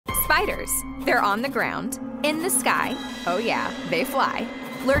spiders. They're on the ground, in the sky, oh yeah, they fly,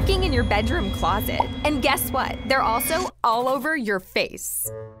 lurking in your bedroom closet. And guess what? They're also all over your face.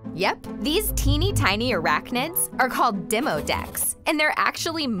 Yep, these teeny tiny arachnids are called demodex, and they're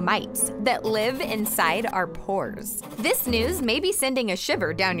actually mites that live inside our pores. This news may be sending a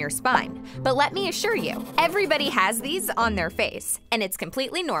shiver down your spine, but let me assure you, everybody has these on their face, and it's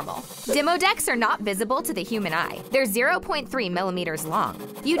completely normal. Demodex are not visible to the human eye. They're 0.3 millimeters long.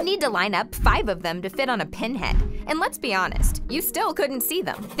 You'd need to line up 5 of them to fit on a pinhead, and let's be honest, you still couldn't see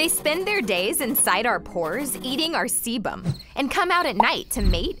them. They spend their days inside our pores eating our sebum, and come out at night to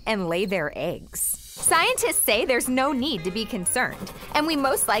mate and lay their eggs. Scientists say there's no need to be concerned, and we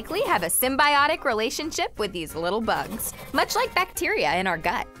most likely have a symbiotic relationship with these little bugs, much like bacteria in our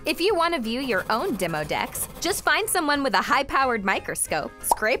gut. If you want to view your own demodex, just find someone with a high-powered microscope,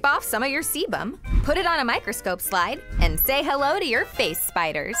 scrape off some of your sebum, put it on a microscope slide, and say hello to your face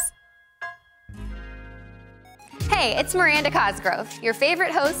spiders. Hey, it's Miranda Cosgrove, your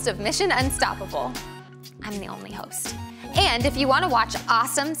favorite host of Mission Unstoppable. I'm the only host. And if you want to watch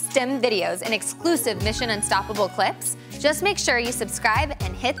awesome STEM videos and exclusive Mission Unstoppable clips, just make sure you subscribe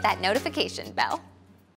and hit that notification bell.